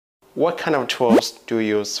What kind of tools do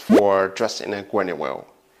you use for dressing a grinding wheel?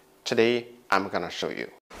 Today, I'm gonna show you.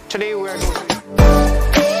 Today we're going to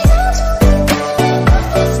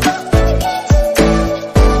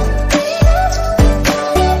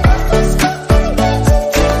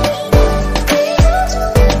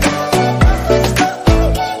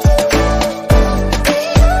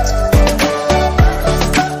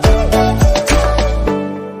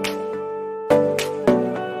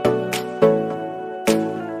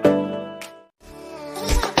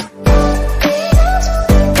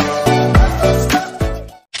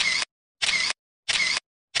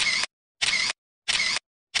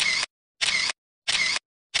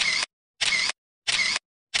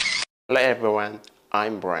Hello everyone,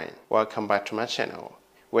 I'm Brian. Welcome back to my channel,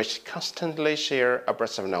 which constantly share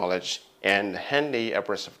abrasive knowledge and handy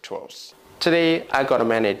abrasive tools. Today I got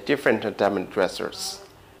many different diamond dressers.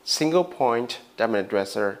 Single point diamond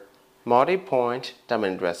dresser, multi-point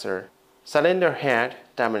diamond dresser, cylinder head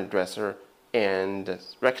diamond dresser, and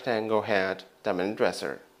rectangle head diamond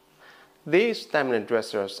dresser. These diamond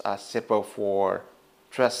dressers are suitable for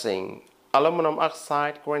dressing aluminum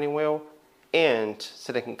oxide grinding wheel and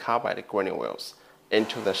silicon carbide grinding wheels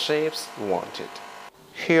into the shapes you wanted.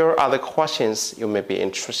 Here are the questions you may be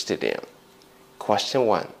interested in. Question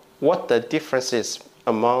 1. What the difference is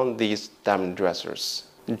among these diamond dressers?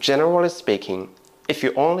 Generally speaking, if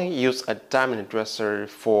you only use a diamond dresser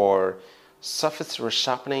for surface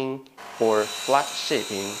resharpening or flat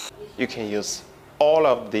shaping, you can use all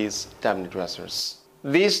of these diamond dressers.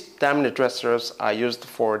 These diamond dressers are used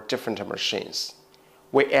for different machines.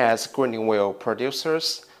 We as grinding wheel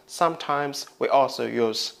producers, sometimes we also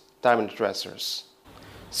use diamond dressers.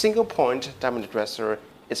 Single point diamond dresser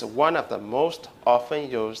is one of the most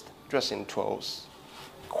often used dressing tools.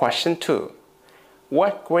 Question 2.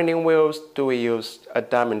 What grinding wheels do we use a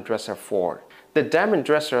diamond dresser for? The diamond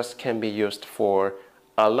dressers can be used for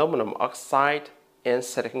aluminum oxide and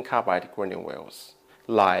silicon carbide grinding wheels,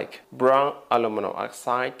 like brown aluminum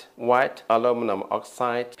oxide, white aluminum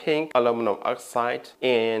oxide, pink aluminum oxide,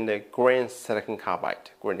 and green silicon carbide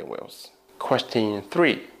grinding wheels. Question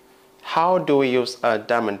 3. How do we use a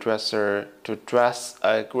diamond dresser to dress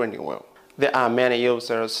a grinding wheel? There are many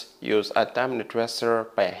users use a diamond dresser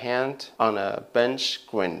by hand on a bench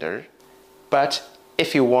grinder, but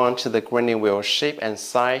if you want the grinding wheel shape and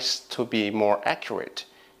size to be more accurate,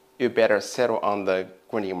 you better settle on the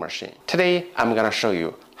grinding machine. Today, I'm gonna show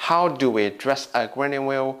you how do we dress a grinding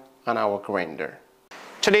wheel on our grinder.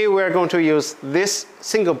 Today, we're going to use this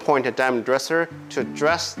single point diamond dresser to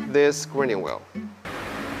dress this grinding wheel.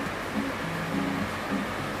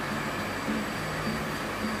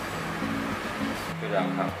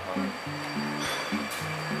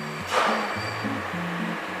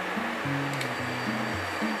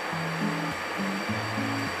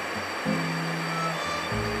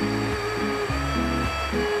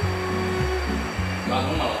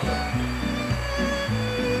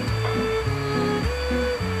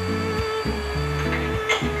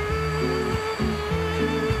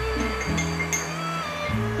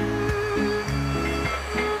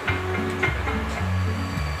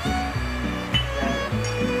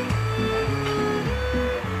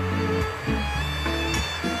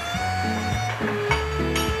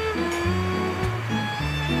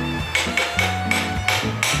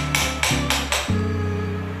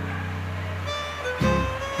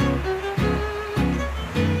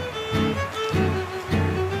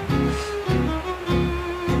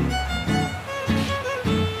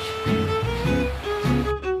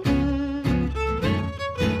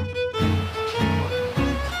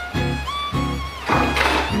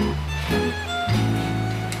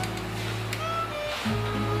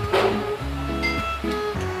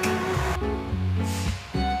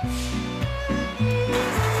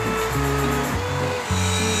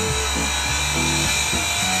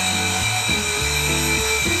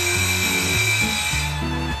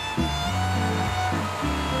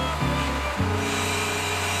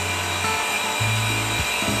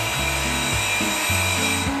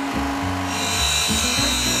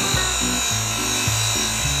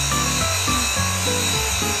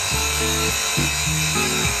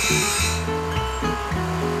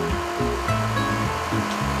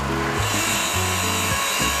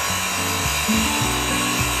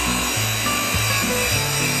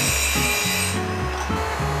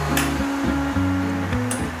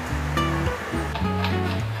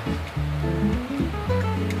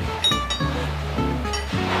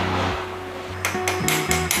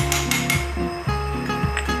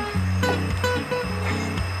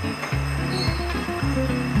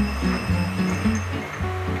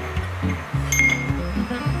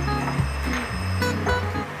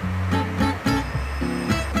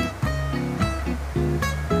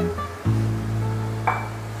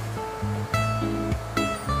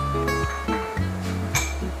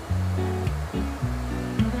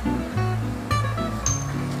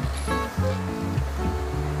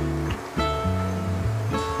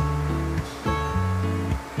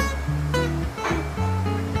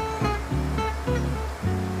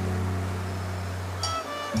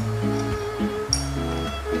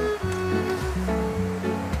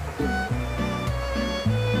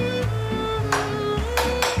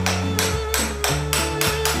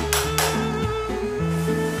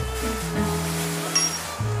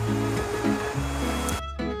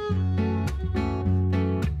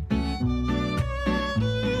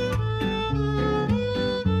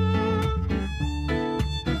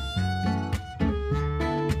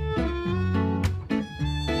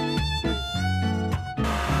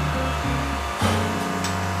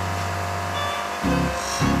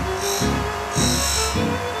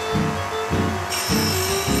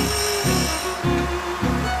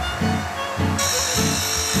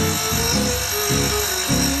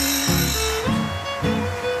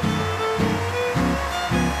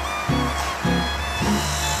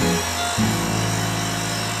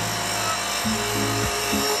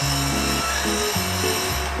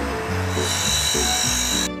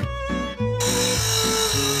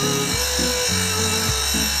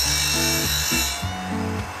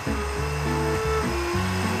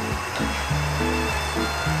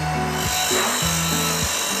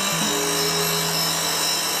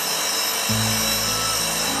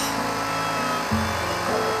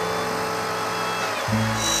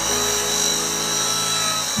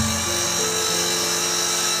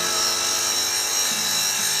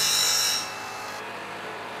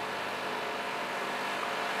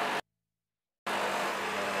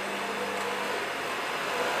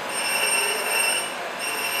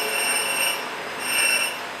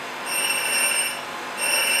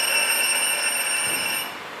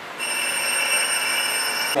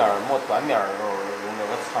 磨短面的时候，用这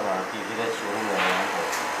个侧面必须得修正这个两头。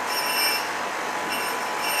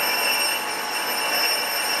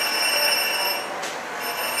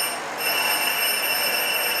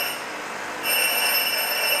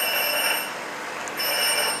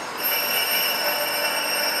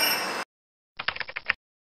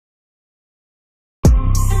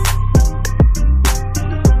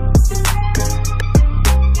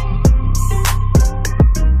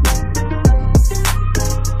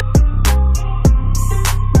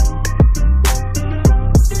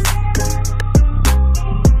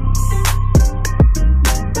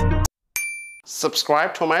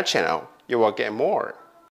Subscribe to my channel, you will get more.